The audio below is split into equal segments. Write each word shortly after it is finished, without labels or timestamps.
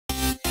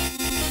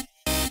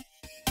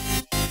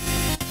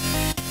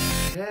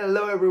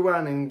Hello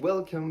everyone and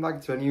welcome back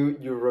to a new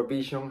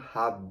Eurovision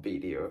Hub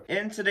video.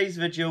 In today's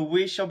video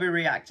we shall be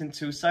reacting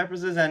to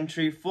Cyprus's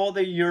entry for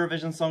the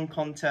Eurovision Song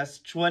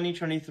Contest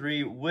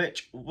 2023,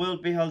 which will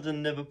be held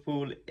in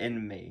Liverpool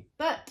in May.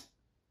 But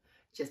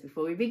just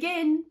before we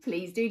begin,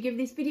 please do give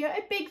this video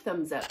a big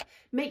thumbs up.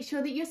 Make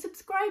sure that you're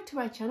subscribed to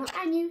our channel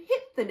and you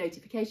hit the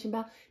notification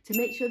bell to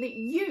make sure that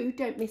you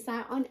don't miss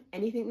out on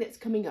anything that's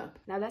coming up.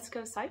 Now let's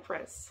go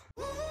Cyprus.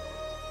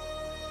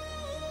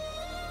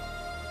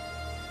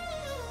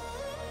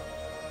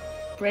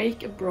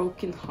 Break a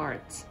Broken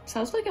Heart.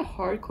 Sounds like a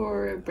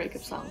hardcore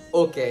breakup song.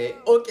 Okay.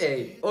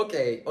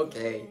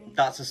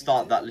 That's a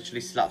start that literally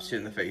slaps you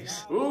in the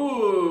face.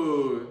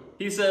 Ooh,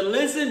 he said,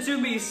 listen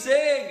to me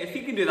sing. If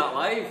he can do that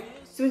live.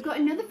 So we've got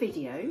another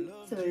video,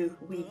 so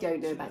we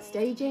don't know about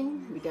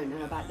staging, we don't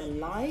know about the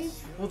live.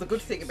 Well, the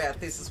good thing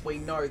about this is we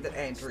know that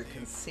Andrew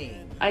can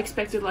sing. I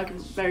expected like a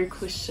very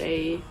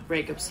cliche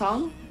breakup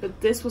song, but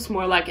this was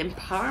more like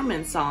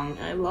empowerment song.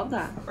 I love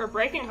that. We're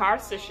breaking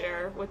hearts this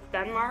year with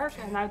Denmark,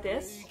 and now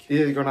this.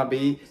 This is gonna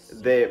be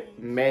the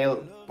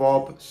male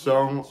pop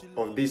song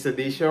of this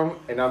edition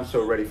and I'm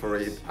so ready for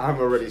it. I'm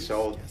already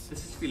sold.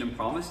 This is feeling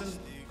promising.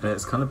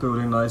 It's kind of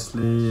building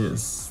nicely,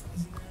 it's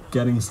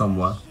getting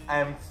somewhere.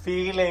 I'm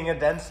feeling a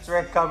dance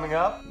track coming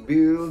up.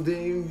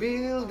 Building,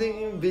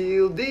 building,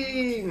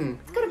 building.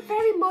 It's got a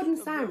very modern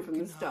sound from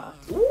the start.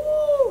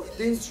 Ooh,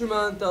 the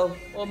instrumental.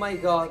 Oh my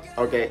god.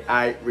 Okay,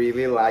 I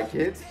really like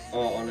it.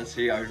 Oh,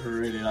 honestly, I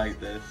really like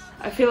this.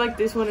 I feel like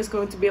this one is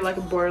going to be like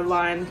a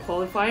borderline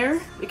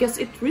qualifier because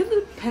it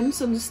really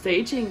depends on the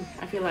staging,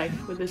 I feel like,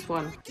 with this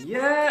one.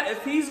 Yeah,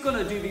 if he's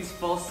gonna do these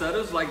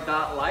falsettos like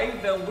that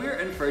live, then we're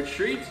in for a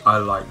treat. I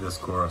like this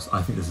chorus.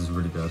 I think this is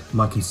really good.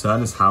 My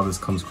concern is how this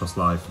comes across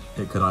live.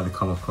 It could either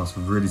come across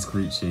really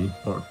screechy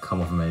or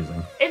come off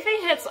amazing. If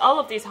he hits all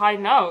of these high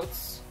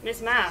notes,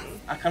 this man.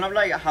 I kind of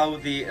like how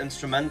the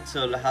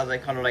instrumental has a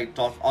kind of like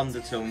dark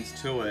undertones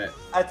to it.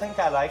 I think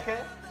I like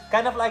it.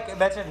 Kind of like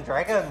Imagine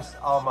Dragons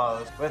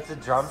almost, with the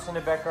drums in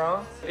the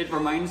background. It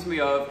reminds me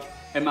of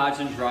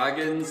Imagine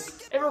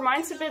Dragons. It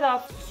reminds a bit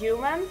of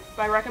Human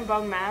by Wreck and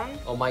Bone Man.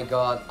 Oh my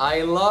god,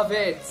 I love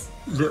it.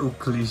 Little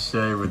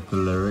cliche with the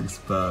lyrics,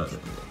 but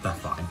they're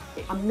fine.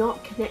 I'm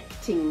not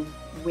connecting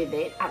with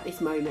it at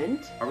this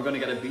moment. Are we gonna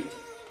get a beat?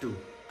 Do.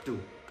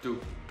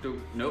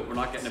 No, we're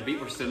not getting a beat,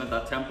 we're still at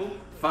that tempo.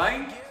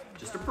 Fine,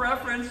 just a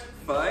preference,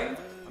 fine.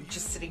 I'm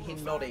just sitting here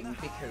nodding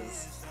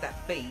because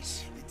that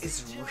beat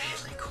is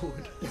really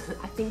good.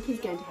 I think he's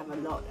going to have a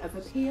lot of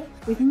appeal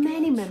with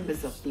many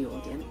members of the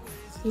audience.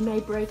 He may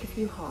break a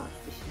few hearts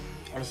this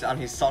year. Honestly, and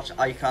he's such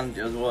eye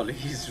candy as well.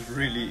 He's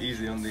really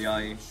easy on the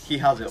eye. He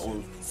has it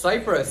all.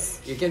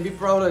 Cyprus, you can be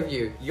proud of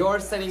you. You're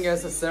sending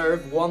us a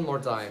serve one more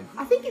time.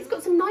 I think it's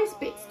got some nice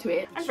bits to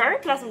it. I'm very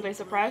pleasantly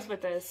surprised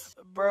with this.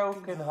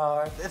 Broken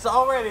Heart. It's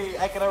already,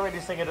 I can already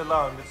sing it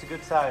alone. It's a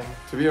good sign.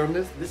 To be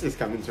honest, this is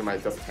coming to my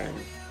top 10.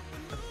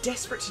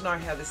 Desperate to know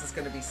how this is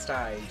going to be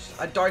staged.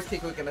 I don't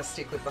think we're going to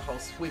stick with the whole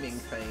swimming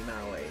theme,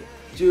 are we?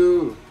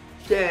 You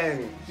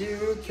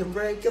can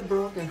break a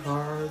broken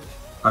heart.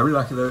 I really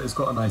like it though. It's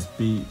got a nice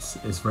beat.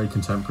 It's very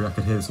contemporary. I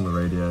could hear this on the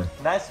radio.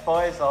 Nice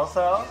voice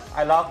also.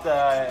 I love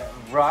the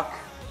rock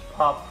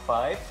pop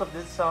vibes of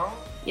this song.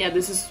 Yeah,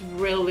 this is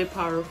really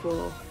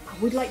powerful. I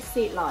would like to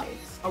see it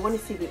live. I want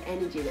to see the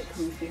energy that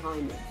comes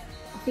behind it.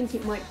 I think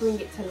it might bring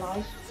it to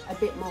life a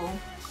bit more.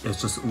 It's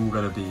just all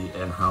going to be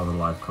in how the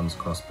live comes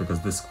across,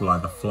 because this will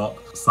either flop,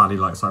 sadly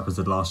like Cyprus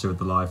did last year with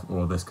the live,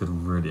 or this could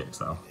really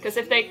excel. Because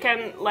if they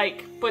can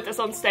like put this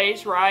on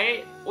stage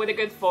right, with a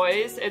good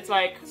voice, it's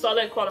like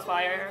solid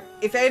qualifier.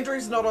 If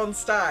Andrew's not on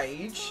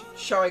stage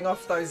showing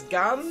off those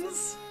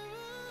guns,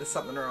 there's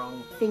something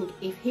wrong. I think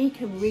if he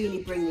can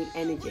really bring the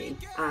energy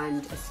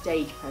and a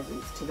stage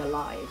presence to the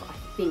live, I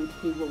think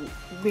he will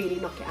really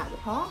knock it out of the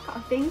park, I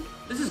think.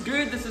 This is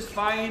good, this is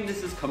fine,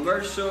 this is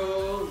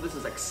commercial, this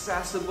is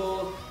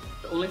accessible.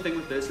 The only thing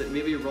with this, it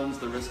maybe runs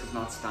the risk of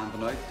not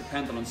standing out,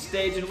 depending on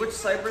staging, which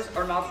Cyprus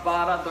are not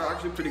bad at. They're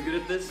actually pretty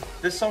good at this.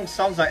 This song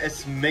sounds like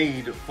it's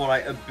made for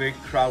like a big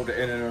crowd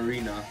in an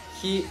arena.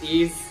 He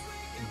is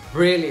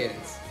brilliant.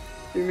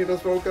 Give me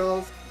those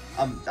vocals.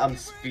 I'm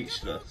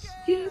speechless.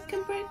 You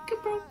can break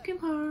a broken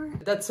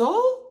heart. That's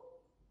all?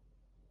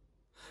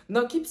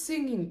 No, keep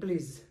singing,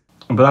 please.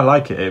 But I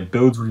like it. It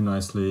builds really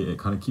nicely. It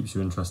kind of keeps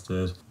you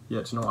interested.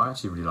 Yeah, do you know what? I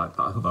actually really like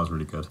that. I thought that was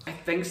really good. I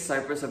think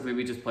Cyprus have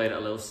maybe just played it a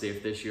little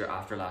safe this year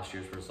after last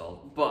year's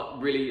result, but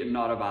really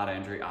not a bad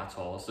entry at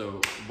all.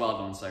 So well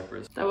done,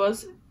 Cyprus. That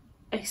was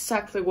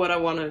exactly what I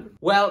wanted.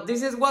 Well,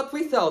 this is what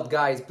we thought,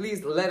 guys.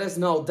 Please let us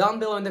know down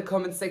below in the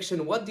comment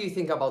section what do you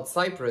think about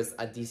Cyprus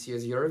at this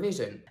year's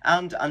Eurovision.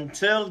 And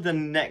until the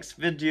next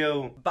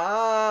video,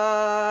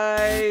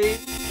 bye!